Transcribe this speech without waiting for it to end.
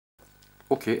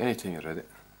Okay, anytime you're ready.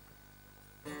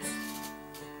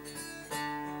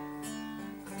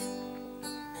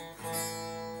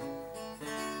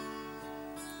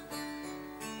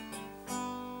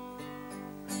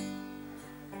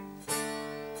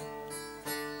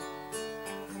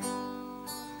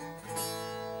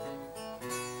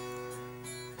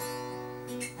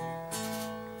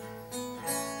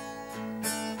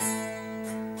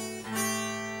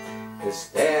 Is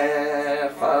there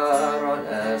for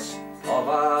honest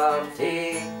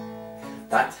poverty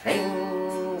that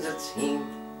hangs its heap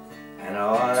and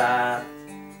all that?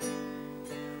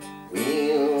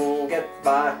 We'll get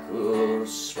back our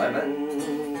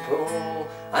swimming pool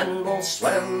and we'll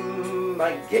swim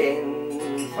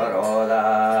again for all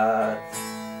that.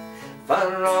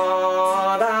 For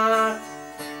all that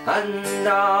and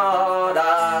all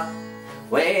that,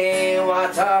 we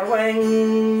water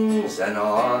wings and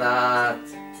all that,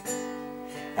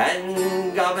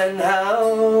 and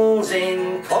Govanhill's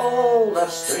in Calder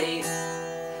Street,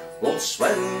 we'll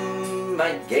swim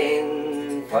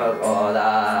again for all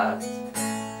that.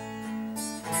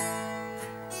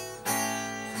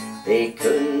 The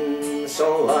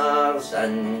councillors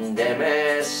and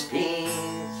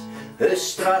MSPs who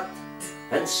strut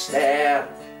and stare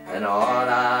and all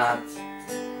that,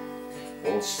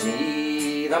 we'll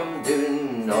see them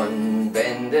down on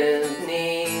bended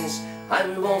knees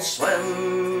and we'll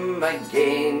swim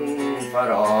again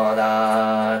for all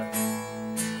that.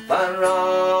 For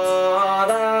all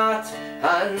that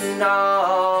and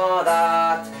all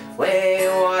that, we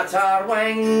water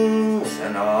wings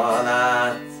and all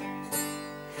that,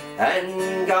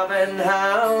 and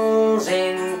Govanhill's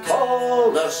in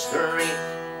Calder Street,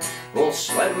 we'll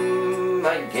swim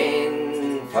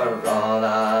again for all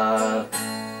that.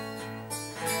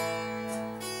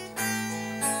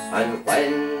 And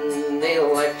when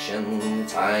the election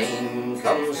time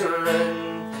comes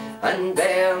around and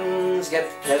bairns get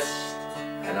kissed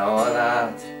and all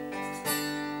that,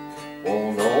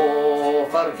 we'll no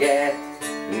forget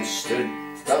who stood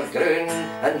their ground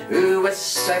and who was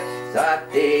sick that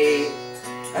day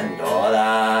and all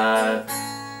that.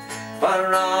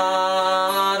 For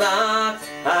all that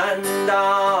and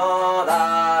all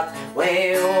that,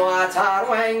 we water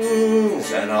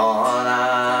wings and all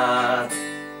that,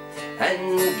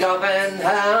 and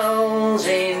Govanhill's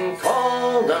in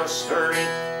Calder Street,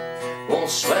 we'll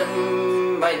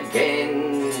swim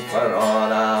again for all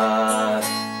that.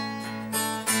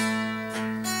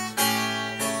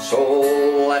 So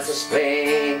let us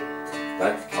pray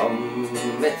that come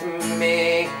it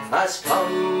may, as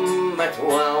come it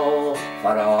will,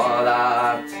 for all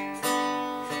that,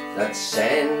 that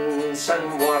sense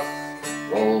and worth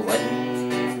will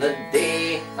win the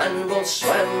day, and we'll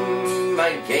swim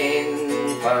again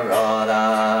for all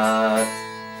that.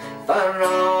 For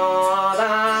all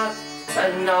that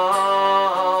and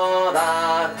all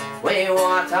that, we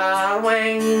water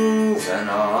wings and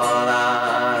all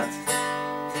that,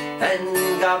 and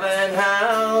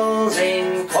Govanhill's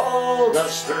in Calder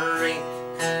Street,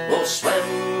 we'll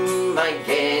swim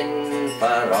again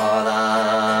for all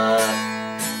that.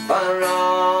 For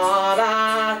all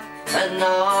that and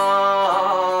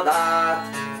all that,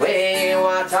 we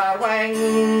water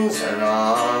wings and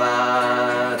all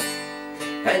that,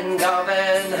 and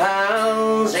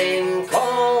Govanhill's in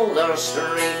Calder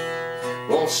Street,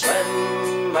 we'll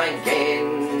swim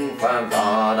again for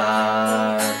all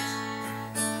that.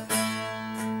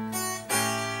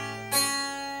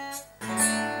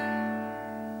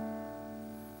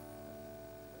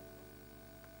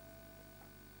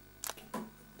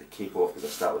 Capo off, because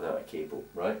I start without a capo,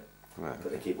 right? Right.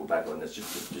 Put the capo back on this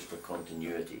just for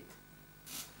continuity.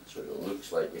 So it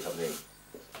looks like we have the,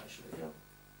 actually,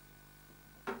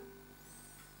 yeah.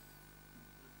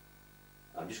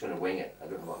 I'm just going to wing it, I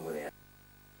don't know what I'm going to add.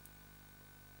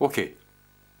 Okay.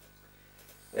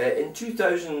 In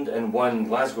 2001,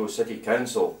 Glasgow City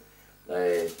Council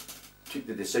took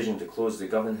the decision to close the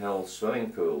Govanhill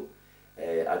swimming pool,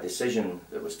 a decision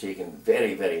that was taken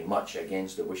very, very much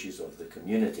against the wishes of the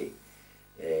community,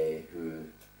 who,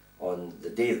 on the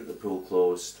day that the pool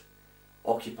closed,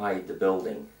 occupied the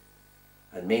building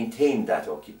and maintained that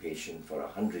occupation for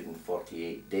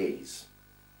 148 days.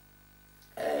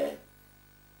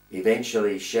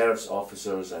 Eventually, sheriff's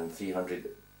officers and 300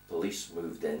 police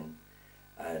moved in,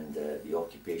 and the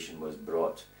occupation was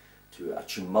brought to a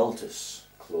tumultuous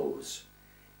close.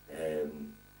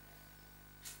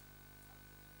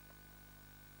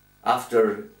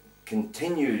 After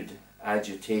continued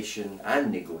agitation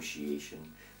and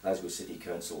negotiation, Glasgow City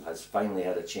Council has finally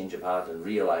had a change of heart and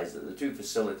realised that the two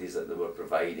facilities that they were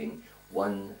providing,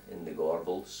 one in the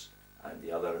Gorbals and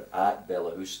the other at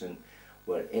Bellahouston,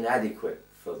 were inadequate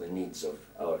for the needs of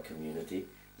our community.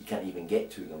 You can't even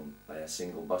get to them by a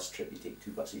single bus trip. You take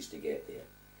 2 buses to get there.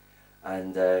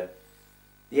 And the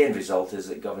end result is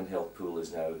that Govanhill Pool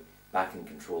is now back in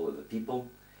control of the people.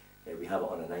 We have it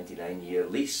on a 99-year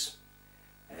lease.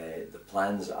 The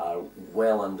plans are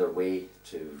well underway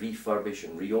to refurbish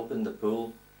and reopen the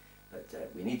pool,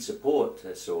 but we need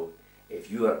support. So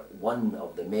if you are one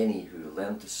of the many who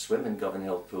learn to swim in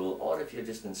Govanhill Pool, or if you're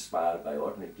just inspired by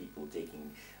ordinary people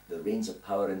taking the reins of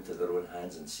power into their own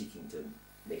hands and seeking to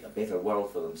make a better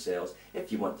world for themselves,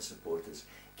 if you want to support us,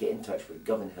 get in touch with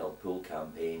Govanhill Pool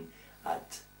Campaign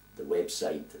at the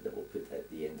website that we'll put at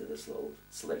the end of this little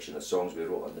selection of songs we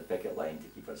wrote on the picket line to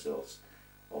keep ourselves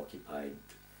occupied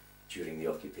during the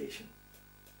occupation.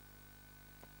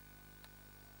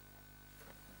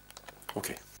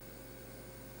 Okay.